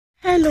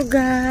Hello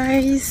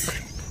guys,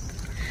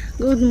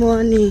 good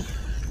morning.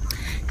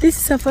 This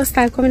is the first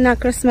time coming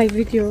across my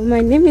video. My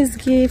name is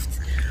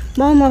Gift,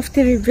 mom of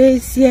 3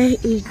 babes here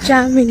in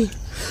Germany.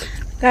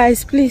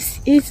 Guys,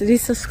 please hit the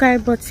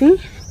subscribe button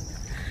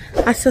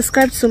and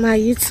subscribe to my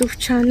YouTube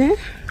channel.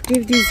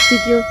 Give this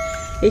video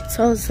a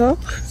thumbs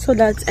up so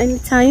that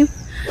anytime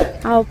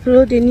I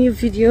upload a new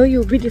video,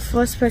 you'll be the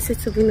first person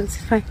to be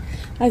notified.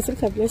 Guys,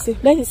 look at Blessing.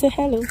 Blessing, say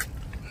hello.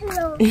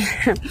 Hello.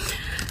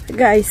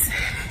 Guys,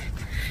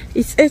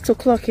 it's 8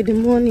 o'clock in the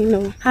morning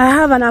now. I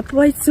have an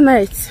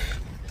appointment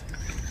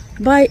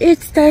by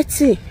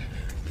 8:30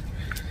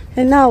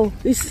 and now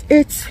it's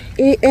 8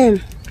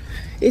 a.m.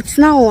 It's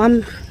now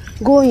I'm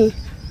going.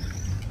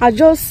 I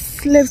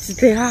just left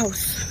the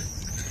house.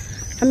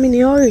 I'm in a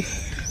hurry.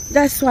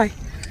 That's why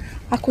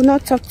I could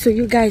not talk to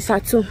you guys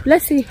at home.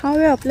 Let's see,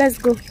 hurry up, let's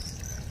go.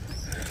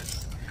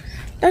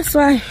 That's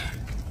why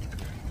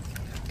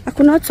I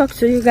could not talk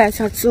to you guys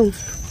at home.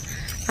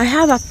 I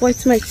have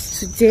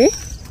appointments today.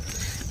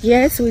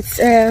 Yes, with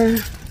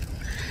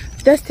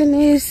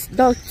Destiny's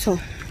doctor.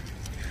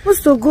 I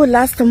was to go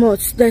last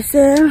month. They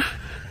say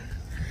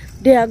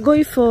they are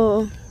going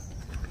for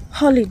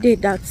holiday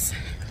that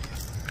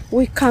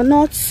we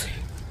cannot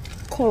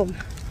come.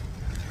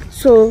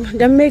 So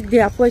they make the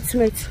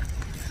appointment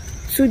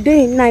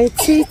today,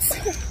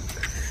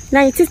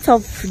 19th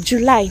of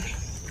July,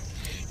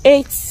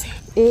 8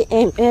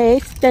 a.m.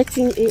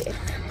 8:13 a.m.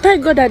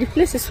 Thank God that the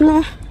place is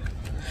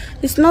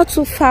it's not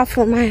too far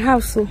from my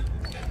house. So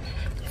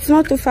it's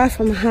not too far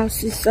from my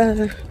house. It's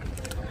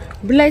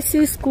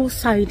Blessing School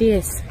side.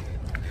 Yes,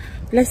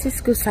 Blessing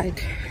School side.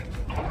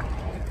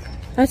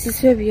 That is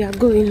where we are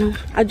going now.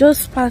 I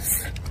just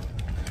passed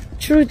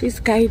through this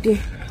guide. I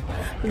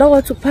don't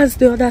want to pass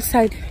the other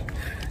side.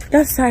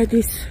 That side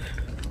is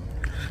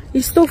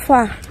too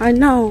far, and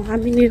now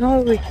I'm in a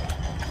hurry,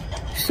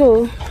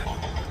 so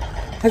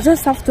I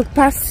just have to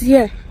pass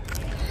here.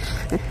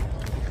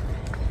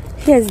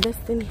 Here's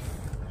Destiny.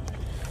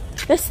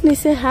 Destiny,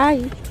 say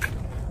hi.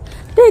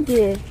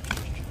 Daddy.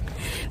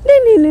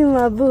 Daddy,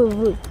 my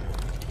boo.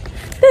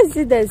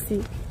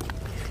 Destiny.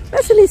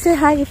 Destiny, say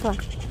hi, Ifa.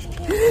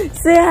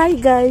 Say hi,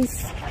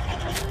 guys.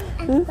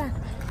 And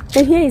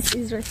here is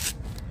Israel.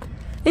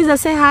 Israel,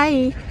 say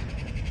hi.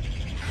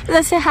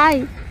 Israel, say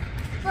hi.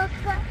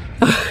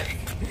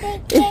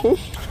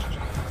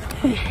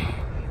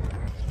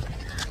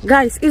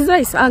 Guys,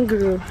 Israel is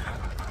angry.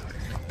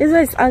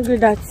 Israel is angry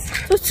that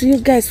talk to you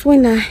guys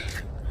when I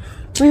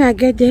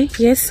get there.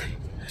 Yes,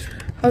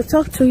 I'll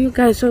talk to you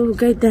guys when we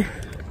get there.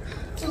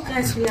 So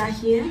guys, we are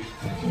here.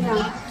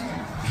 Yeah,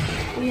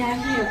 we are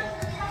here.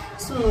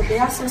 So they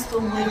asked us to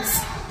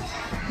wait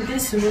in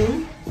this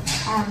room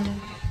and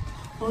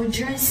we'll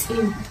dress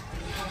in.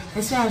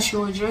 They say I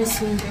should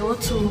dress in. They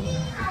want to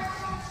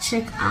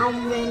check how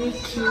many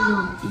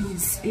kilos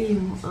is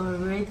him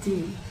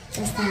already.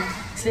 Just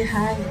say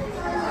hi.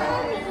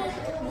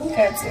 Look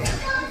at it.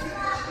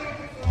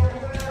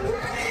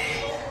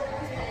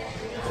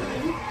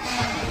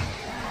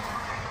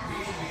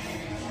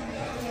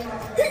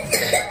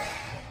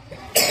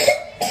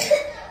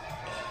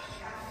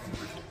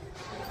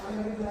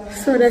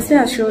 So they say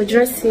I should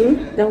dress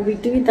him. Then we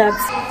do that.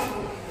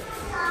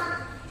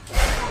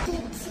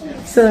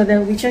 So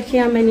they'll be checking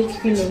how many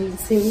kilos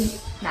is him.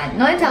 Nein,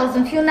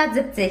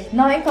 9.470,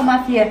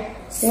 9,4.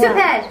 Super!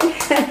 Yeah.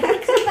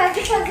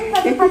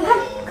 Super.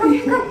 Komm.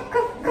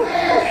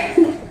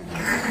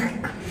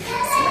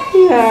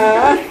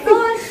 Yeah. So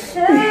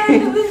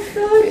schön, du bist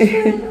so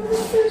schön.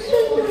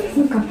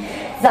 Komm.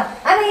 So,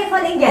 einmal hier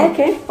von Inge.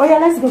 Okay. Oh yeah,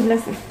 let's go,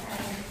 Blessing.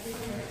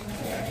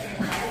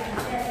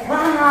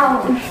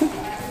 Wow.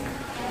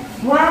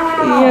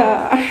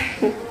 Yeah.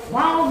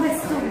 Wow,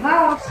 bist du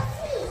wow.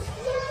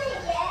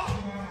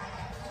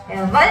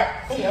 Jawohl,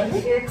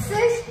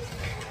 44.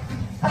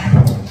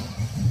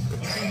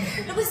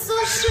 Du bist so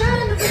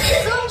schön,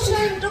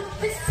 du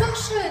bist so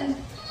schön.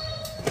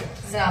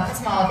 So,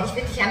 pass mal auf, ich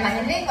will dich einmal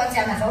hinlegen und sie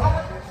einmal sauber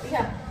machen.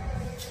 Ja.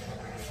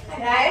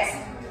 Guys.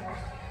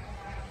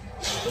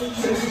 So,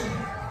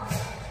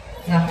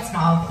 pass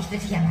mal auf, ich will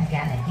dich einmal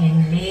gerne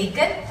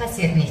hinlegen,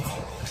 passiert nichts.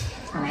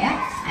 Komm her,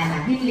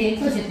 einmal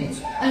hinlegen, passiert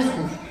nichts. Alles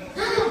gut.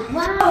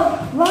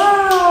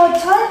 Wow,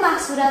 toll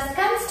machst du das,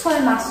 ganz toll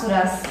machst du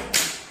das.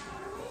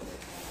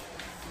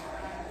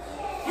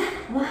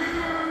 Wow,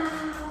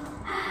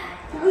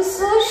 du bist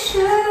so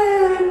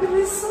schön,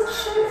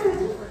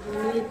 I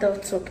need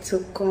doctor to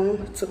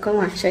come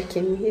and check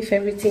him if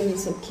everything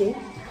is okay.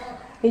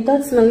 We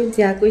don't know if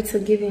they are going to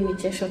give him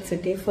injection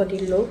today for the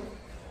low,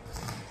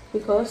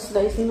 because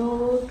there is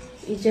no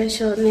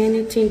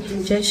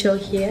injection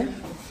here.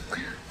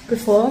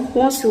 Before,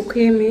 once you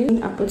came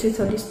in, I put it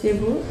on this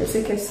table. As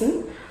you can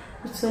see,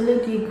 it's only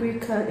the green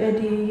card,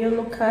 the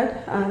yellow card,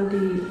 and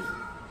the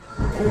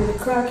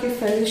cracky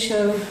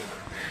financial.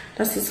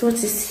 That is what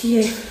is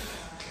here.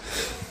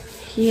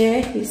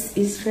 Here is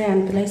Israel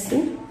and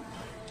Blessing.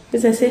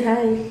 Israel, say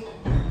hi.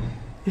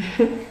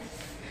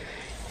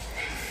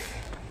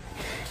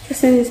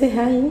 Israel, say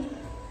hi.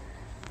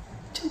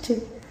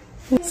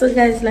 So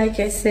guys, like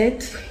I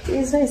said,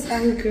 Israel is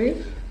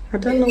angry. I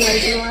don't know why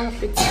he's not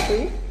happy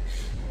today.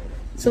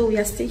 So we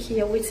are still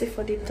here waiting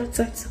for the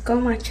doctor to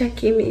come and check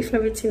him if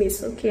everything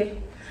is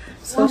okay.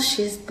 So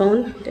she's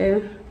done,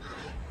 then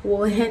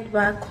we'll head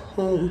back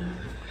home.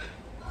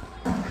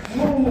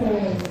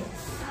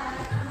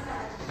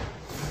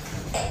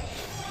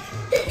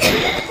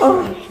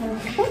 Oh.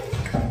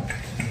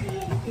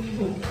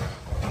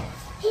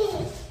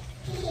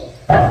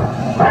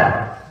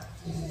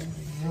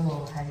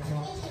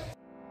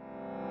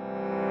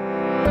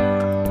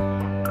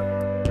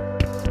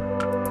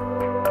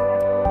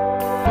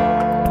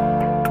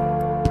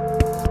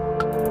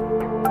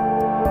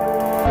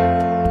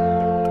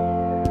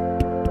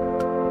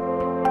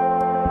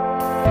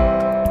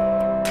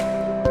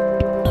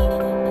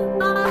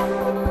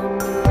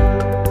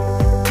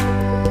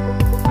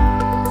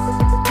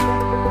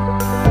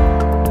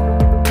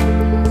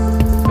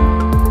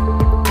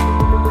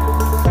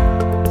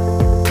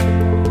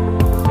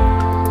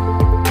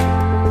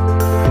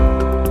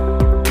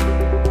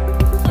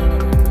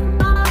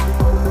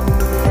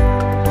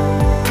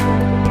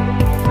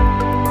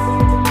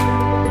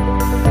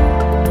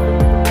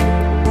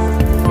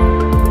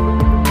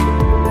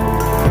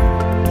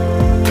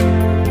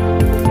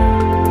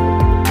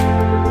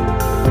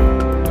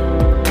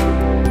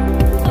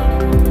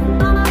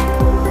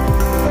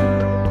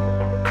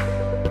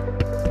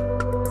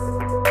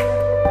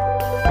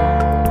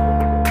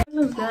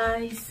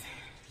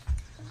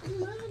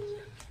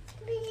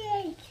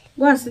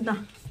 Go and sit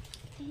down.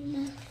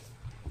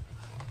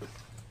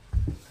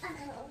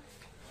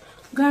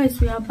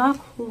 Guys, we are back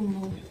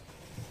home.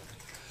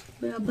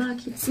 We are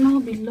back. It's now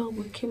been long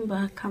we came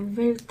back. I'm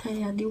very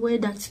tired. The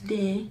weather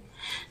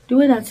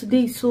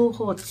today is so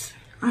hot.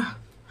 I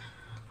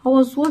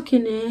was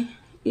walking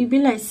it be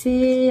like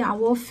say I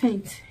will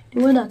faint.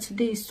 The weather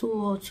today is so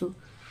hot too.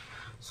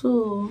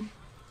 So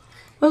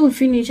when we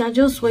finish, I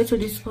just went to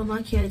the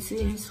supermarket.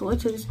 Yes,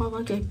 went to the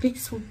supermarket, picked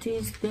some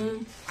things,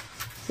 then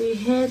we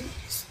head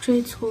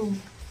straight home.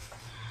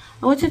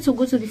 I wanted to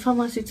go to the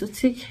pharmacy to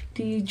take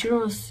the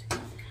drugs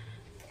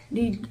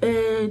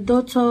the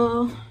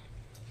doctor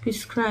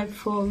prescribed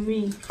for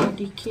me for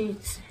the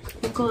kids,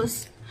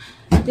 because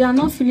they are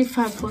not feeling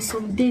fine for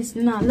some days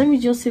now. Let me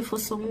just say for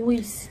some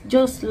weeks,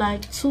 just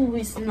like 2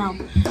 weeks now,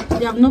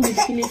 they have not been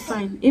feeling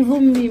fine.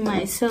 Even me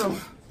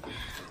myself,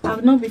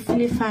 I've not been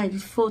feeling fine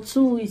for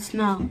 2 weeks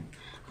now.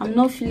 I'm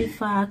not feeling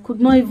fine. I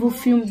could not even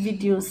film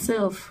video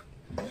self.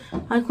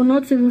 I could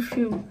not even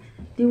film.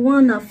 The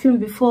one I filmed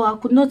before, I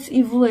could not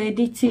even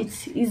edit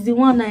it. It's the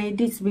one I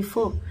edited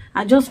before.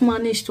 I just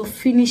managed to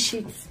finish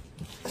it.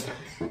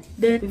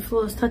 Then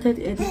before I started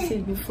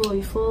editing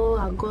before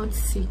I got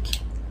sick.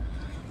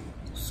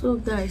 So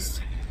guys,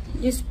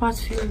 this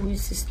past few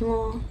weeks it's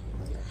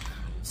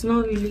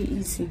not really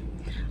easy.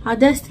 Our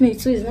Destiny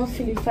too is not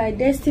feeling fine.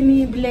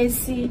 Destiny,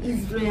 Blessing,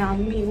 Israel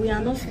and me, we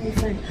are not feeling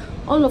fine.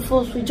 All of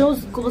us, we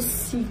just got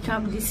sick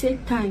at the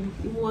same time.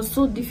 It was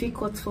so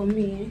difficult for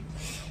me.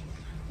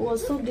 It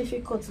was so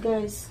difficult,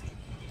 guys.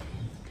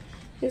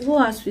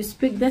 Even as we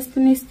speak,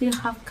 Destiny still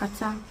have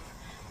catarrh.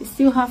 We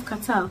still have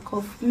catarrh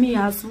of me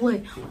as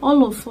well.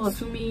 All of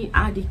us, me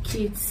and the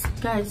kids,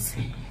 guys.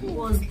 It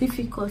was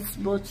difficult,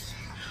 but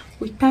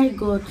we thank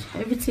God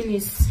everything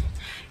is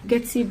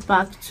getting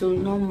back to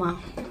normal.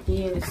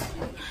 Yes.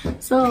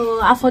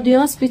 So for the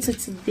hospital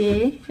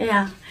today,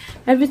 yeah,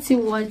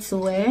 everything went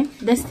well.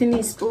 Destiny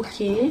is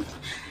okay.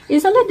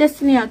 It's only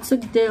Destiny I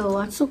took there.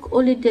 I took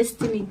only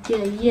Destiny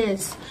there,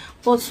 yes.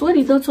 But when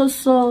the doctor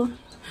saw,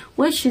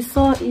 when she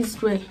saw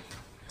Israel,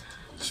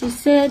 she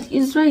said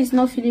Israel is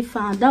not feeling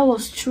fine. That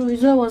was true.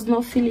 Israel was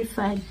not feeling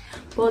fine.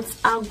 But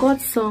I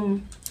got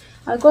some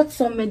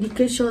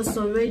medications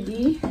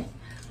already.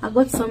 I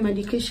got some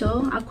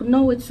medication. I could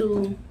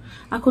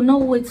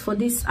not wait for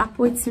this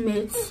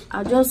appointment.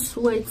 I just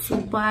wait to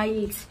buy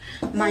it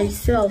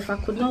myself. I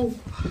could not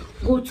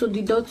go to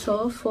the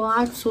doctor for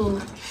her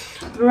to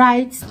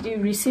write the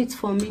receipt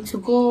for me to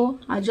go.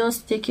 I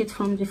just take it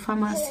from the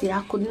pharmacy.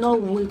 I could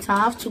not wait. I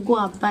have to go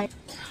and buy.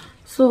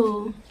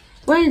 So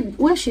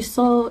when she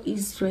saw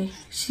Israel,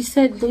 she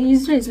said the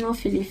Israel is not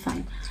feeling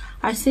fine.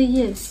 I said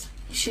yes.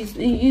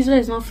 Israel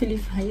is not feeling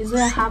fine.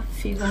 Israel have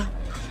fever.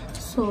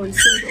 So he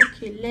said,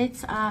 okay, let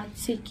her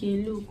take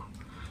a look.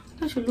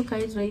 When she look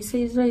at Israel, he said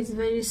Israel is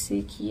very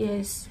sick.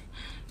 Yes,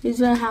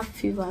 Israel have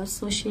fever,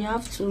 so she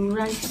have to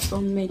write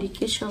some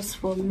medications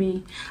for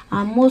me.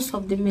 And most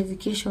of the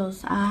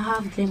medications I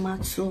have them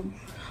at home.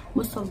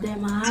 Most of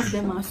them I have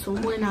them at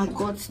home. When I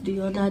got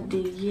the other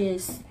day,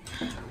 yes,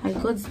 I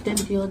got them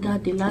the other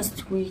day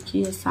last week.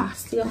 Yes, I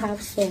still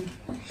have some.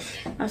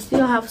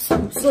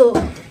 So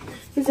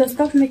Israel,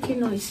 stop making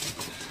noise.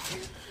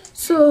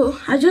 So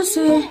I just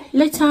say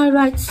let her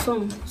write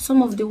some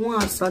of the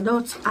ones I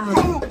don't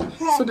have,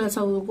 so that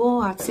I will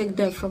go and take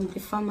them from the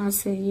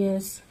pharmacy.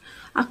 Yes,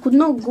 I could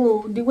not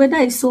go. The weather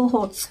is so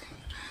hot.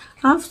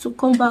 I have to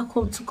come back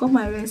home to come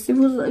and rest.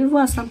 Even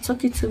as I'm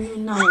talking to you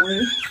now,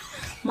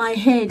 my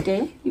head,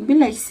 it be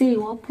like say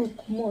what put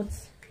come out.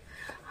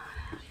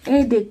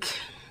 Headache.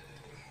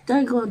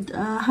 Thank God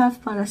I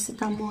have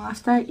paracetamol.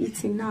 After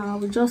eating now, I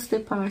will just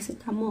take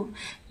paracetamol.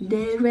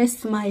 Then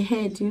rest my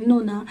head. You know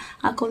now,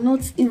 I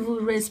cannot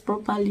even rest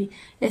properly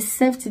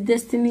except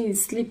Destiny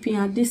is sleeping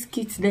and these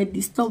kids they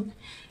disturb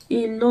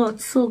a lot.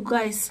 So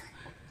guys,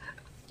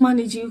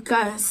 manage. You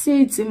can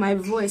see it in my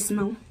voice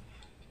now.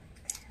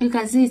 You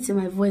can see it in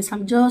my voice.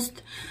 I'm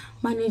just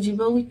managing,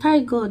 but we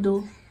thank God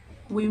though.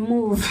 We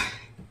move.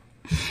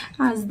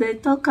 As they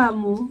talk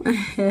more.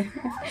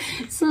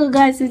 So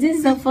guys, if this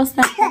is the first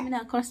time coming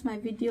across my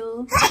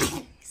video,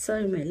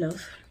 sorry my love,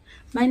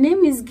 my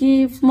name is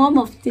Gift, mom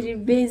of 3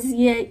 based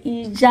here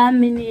in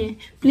Germany.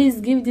 Please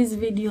give this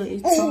video a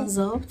thumbs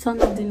up,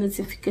 turn on the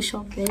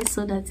notification bell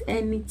so that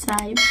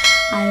anytime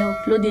I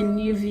upload a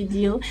new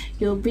video,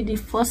 you'll be the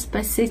first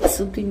person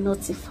to be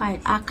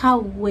notified. I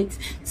can't wait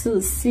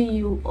to see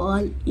you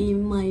all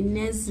in my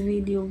next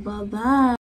video. Bye bye.